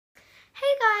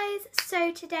guys,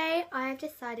 so today I have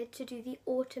decided to do the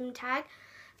autumn tag.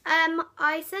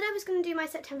 I said I was going to do my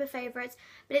September favourites,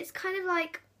 but it's kind of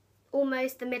like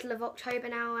almost the middle of October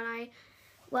now, and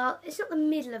well, it's not the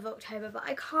middle of October, but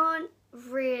I can't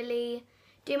really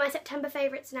do my September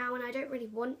favourites now, and I don't really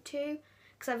want to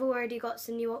because I've already got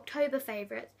some new October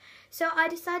favourites. So I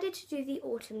decided to do the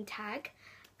autumn tag,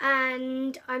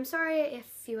 and I'm sorry if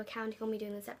you were counting on me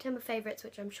doing the September favourites,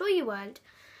 which I'm sure you weren't,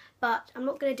 but I'm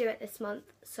not going to do it this month,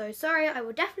 so sorry. I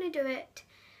will definitely do it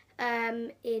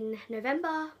in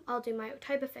November. I'll do my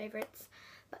October favourites,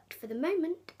 but for the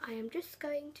moment I am just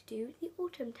going to do the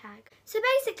autumn tag. So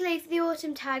basically for the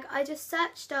autumn tag I just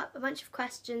searched up a bunch of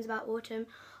questions about autumn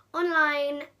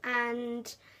online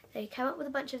and they came up with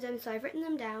a bunch of them, so I've written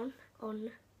them down on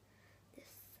this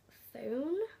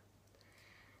phone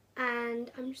and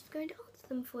I'm just going to answer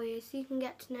them for you so you can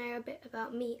get to know a bit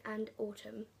about me and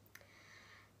autumn.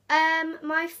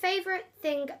 My favourite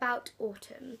thing about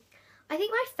autumn. I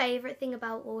think my favourite thing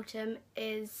about autumn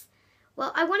is,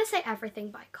 well, I want to say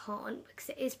everything, but I can't because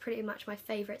it is pretty much my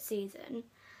favourite season.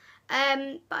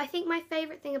 But I think my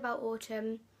favourite thing about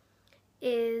autumn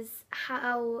is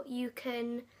how you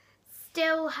can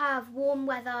still have warm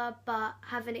weather but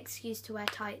have an excuse to wear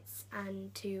tights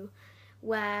and to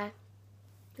wear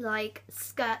like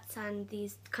skirts and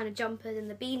these kind of jumpers and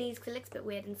the beanies because it looks a bit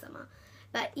weird in summer.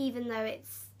 But even though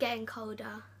it's getting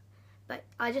colder, but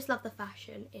I just love the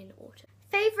fashion in autumn.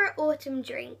 Favourite autumn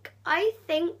drink? I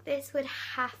think this would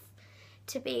have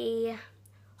to be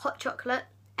hot chocolate,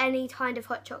 any kind of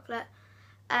hot chocolate,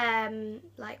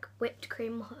 like whipped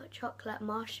cream hot chocolate,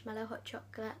 marshmallow hot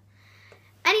chocolate,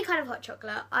 any kind of hot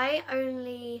chocolate. I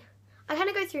kind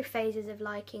of go through phases of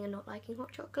liking and not liking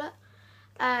hot chocolate.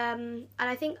 And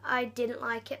I think I didn't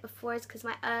like it before because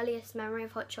my earliest memory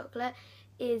of hot chocolate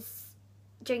is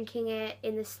drinking it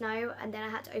in the snow, and then I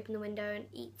had to open the window and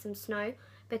eat some snow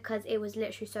because it was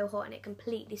literally so hot and it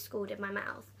completely scalded my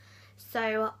mouth.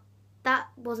 So that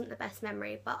wasn't the best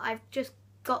memory, but I've just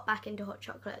got back into hot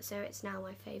chocolate, so it's now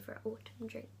my favourite autumn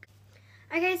drink.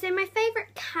 Okay, so my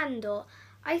favourite candle.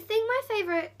 I think my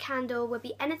favourite candle would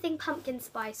be anything pumpkin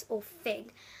spice or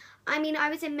fig. I mean, I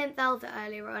was in Mint Velvet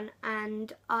earlier on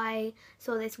and I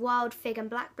saw this wild fig and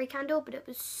blackberry candle, but it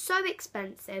was so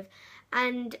expensive,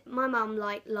 and my mum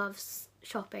loves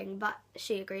shopping, but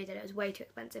she agreed that it was way too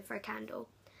expensive for a candle.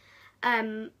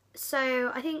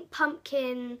 So I think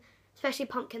pumpkin, especially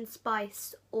pumpkin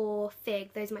spice or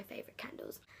fig, those are my favourite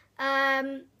candles.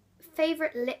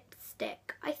 Favourite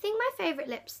lipstick. I think my favourite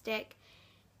lipstick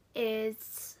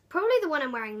is probably the one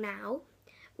I'm wearing now,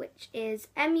 which is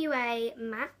MUA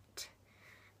Matte.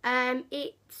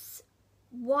 It's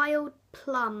Wild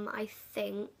Plum, I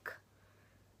think,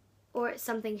 or it's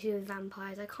something to do with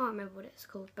vampires. I can't remember what it's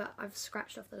called, but I've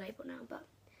scratched off the label now. But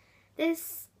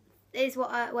this is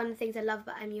one of the things I love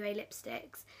about MUA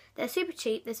lipsticks. They're super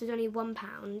cheap. This was only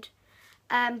 £1.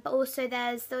 But also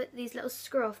there's these little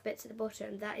screw-off bits at the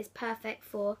bottom that is perfect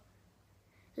for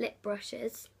lip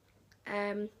brushes.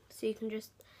 So you can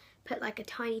just put like a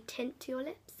tiny tint to your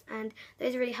lips, and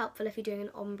those are really helpful if you're doing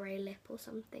an ombre lip or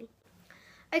something.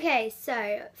 Okay,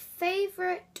 so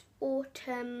favourite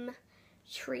autumn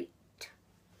treat.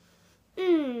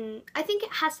 I think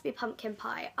it has to be pumpkin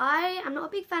pie. I am not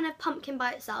a big fan of pumpkin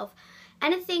by itself.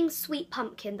 Anything sweet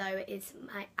pumpkin though is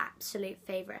my absolute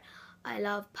favourite. I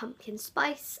love pumpkin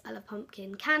spice, I love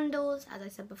pumpkin candles, as I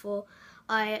said before.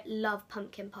 I love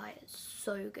pumpkin pie, it's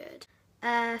so good.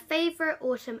 Favourite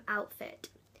autumn outfit.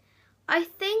 I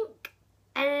think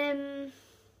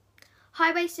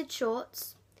high-waisted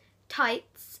shorts,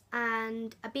 tights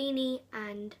and a beanie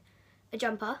and a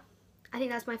jumper. I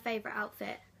think that's my favourite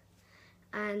outfit,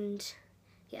 and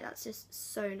yeah, that's just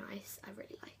so nice. I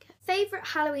really like it. Favourite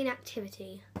Halloween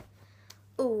activity?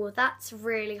 Oh, that's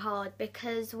really hard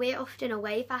because we're often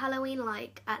away for Halloween,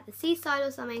 like at the seaside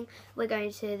or something. We're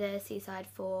going to the seaside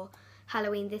for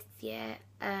Halloween this year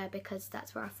because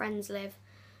that's where our friends live.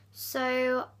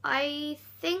 So I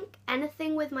think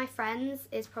anything with my friends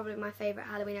is probably my favourite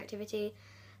Halloween activity.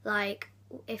 Like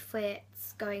if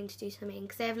it's going to do something,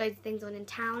 because they have loads of things on in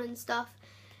town and stuff.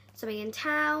 Something in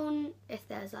town, if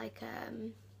there's like I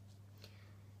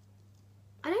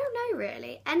don't know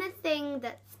really. Anything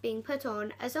that's being put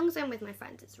on, as long as I'm with my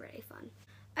friends, it's really fun.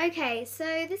 Okay,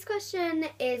 so this question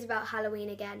is about Halloween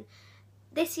again.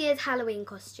 This year's Halloween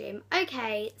costume.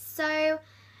 Okay, so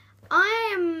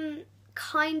I am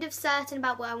kind of certain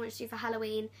about what I want to do for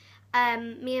Halloween.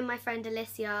 Me and my friend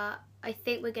Alicia, I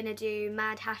think we're going to do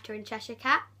Mad Hatter and Cheshire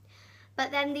Cat.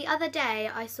 But then the other day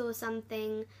I saw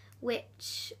something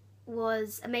which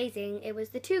was amazing. It was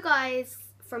the two guys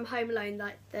from Home Alone,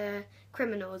 like the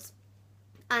criminals.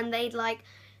 and they'd like,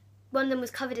 one of them was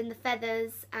covered in the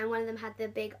feathers, and one of them had the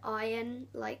big iron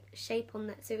like shape on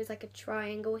that, so it was like a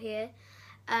triangle here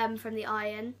from the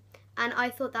iron, and I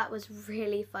thought that was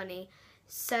really funny.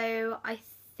 So I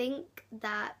think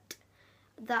that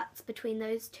that's between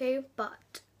those two,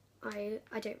 but I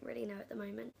don't really know at the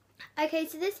moment. Okay,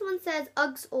 so this one says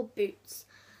Uggs or boots.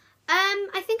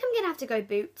 I think I'm gonna have to go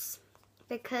boots,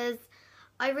 because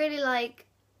I really like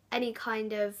any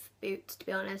kind of boots, to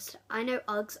be honest. I know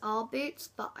Uggs are boots,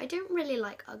 but I don't really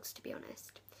like Uggs, to be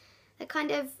honest. They're kind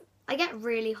of, I get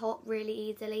really hot really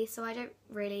easily, so Uggs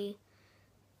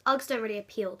don't really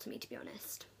appeal to me, to be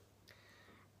honest.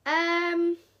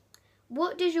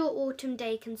 What does your autumn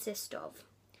day consist of?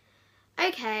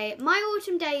 Okay, my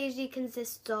autumn day usually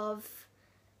consists of,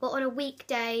 well, on a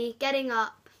weekday, getting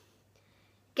up,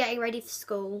 getting ready for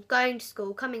school, going to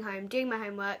school, coming home, doing my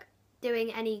homework,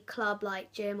 doing any club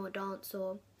like gym or dance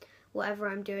or whatever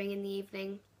I'm doing in the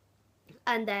evening,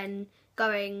 and then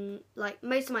going, like,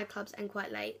 most of my clubs end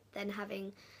quite late, then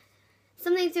having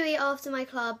something to eat after my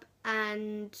club,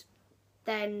 and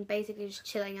then basically just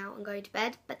chilling out and going to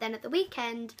bed. But then at the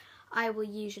weekend I will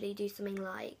usually do something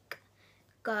like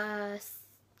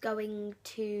going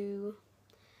to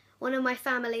one of my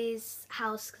family's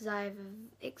house, because I have an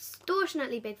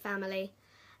extortionately big family,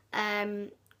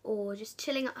 or just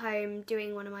chilling at home,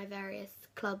 doing one of my various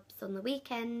clubs on the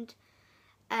weekend.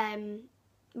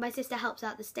 My sister helps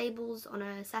out the stables on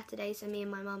a Saturday, so me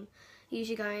and my mum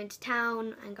usually go into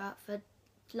town and go out for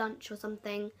lunch or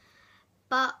something.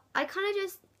 But it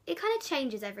kind of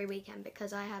changes every weekend,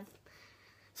 because I have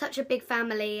such a big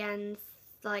family and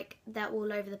like they're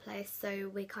all over the place,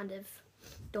 so we kind of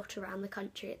dot around the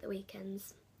country at the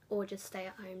weekends, or just stay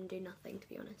at home and do nothing, to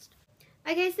be honest.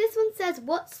 Okay, so this one says,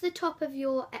 what's the top of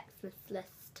your Xmas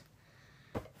list?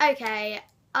 Okay,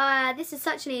 this is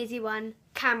such an easy one.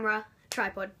 Camera,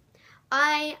 tripod.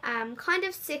 I am kind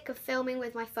of sick of filming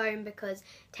with my phone because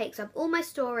it takes up all my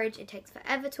storage, it takes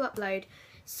forever to upload.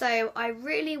 So I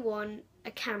really want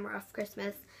a camera for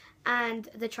Christmas and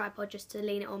the tripod just to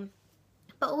lean it on.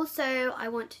 But also I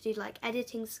want to do like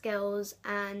editing skills,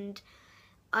 and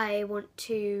I want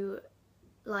to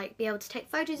like be able to take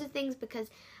photos of things, because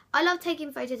I love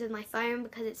taking photos with my phone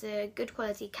because it's a good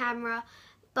quality camera,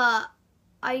 but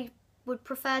I would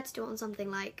prefer to do it on something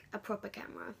like a proper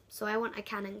camera. So I want a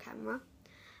Canon camera.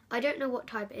 I don't know what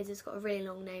type it is, it's got a really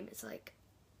long name, it's like,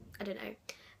 I don't know.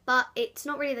 But it's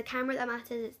not really the camera that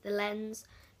matters, it's the lens.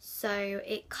 So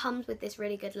it comes with this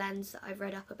really good lens that I've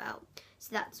read up about. So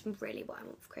that's really what I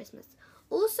want for Christmas.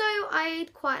 Also,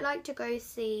 I'd quite like to go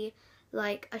see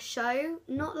like a show,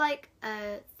 not like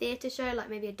a theatre show, like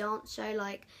maybe a dance show,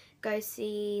 like go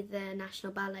see the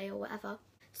National Ballet or whatever.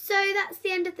 So that's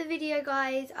the end of the video,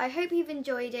 guys. I hope you've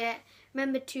enjoyed it.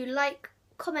 Remember to like,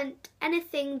 comment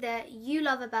anything that you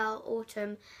love about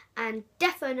autumn, and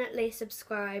definitely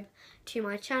subscribe to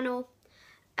my channel.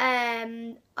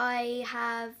 I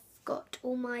have got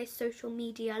all my social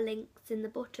media links in the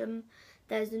bottom.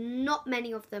 There's not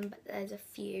many of them, but there's a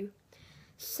few.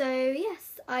 So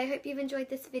yes, I hope you've enjoyed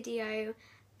this video,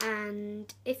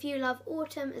 and if you love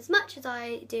autumn as much as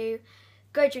I do,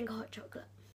 go drink a hot chocolate.